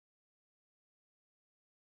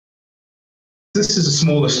this is a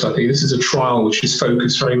smaller study. This is a trial which is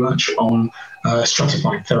focused very much on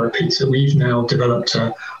stratified therapy. So we've now developed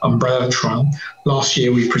an umbrella trial. Last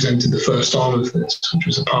year, we presented the first arm of this, which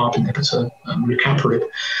was a PARP inhibitor, rucaparib,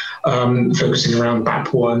 focusing around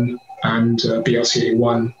BAP1 and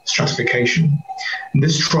BRCA1 stratification. In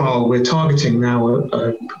this trial, we're targeting now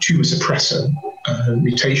a tumor suppressor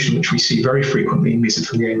mutation, which we see very frequently in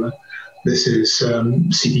mesothelioma. This is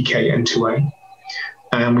CDKN2A.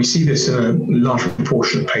 And we see this in a large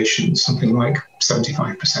proportion of patients, something like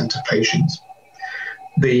 75% of patients.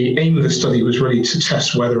 The aim of the study was really to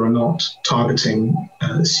test whether or not targeting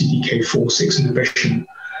CDK4/6 inhibition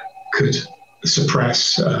could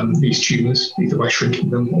suppress these tumors, either by shrinking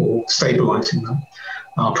them or stabilizing them.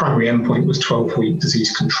 Our primary endpoint was 12-week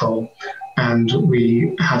disease control, and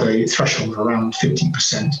we had a threshold of around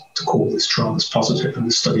 50% to call this trial as positive, and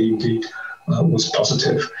the study indeed was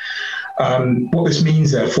positive. What this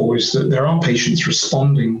means, therefore, is that there are patients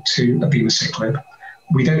responding to abemaciclib.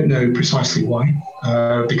 We don't know precisely why,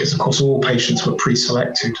 because, of course, all patients were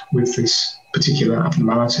pre-selected with this particular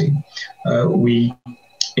abnormality. We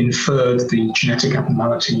inferred the genetic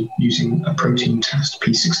abnormality using a protein test,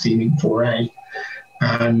 p16ink4a,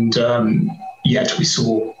 and yet we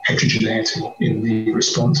saw heterogeneity in the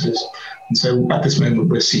responses. And so at this moment,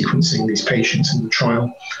 we're sequencing these patients in the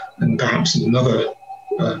trial, and perhaps in another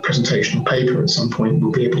presentational paper at some point,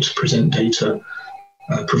 we'll be able to present data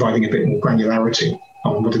providing a bit more granularity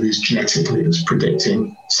on what it is genetically that's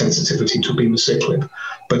predicting sensitivity to abemaciclib.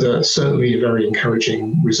 But certainly a very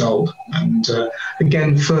encouraging result. And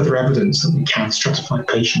again, further evidence that we can stratify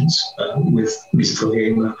patients with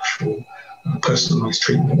mesothelioma for personalized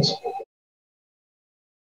treatments.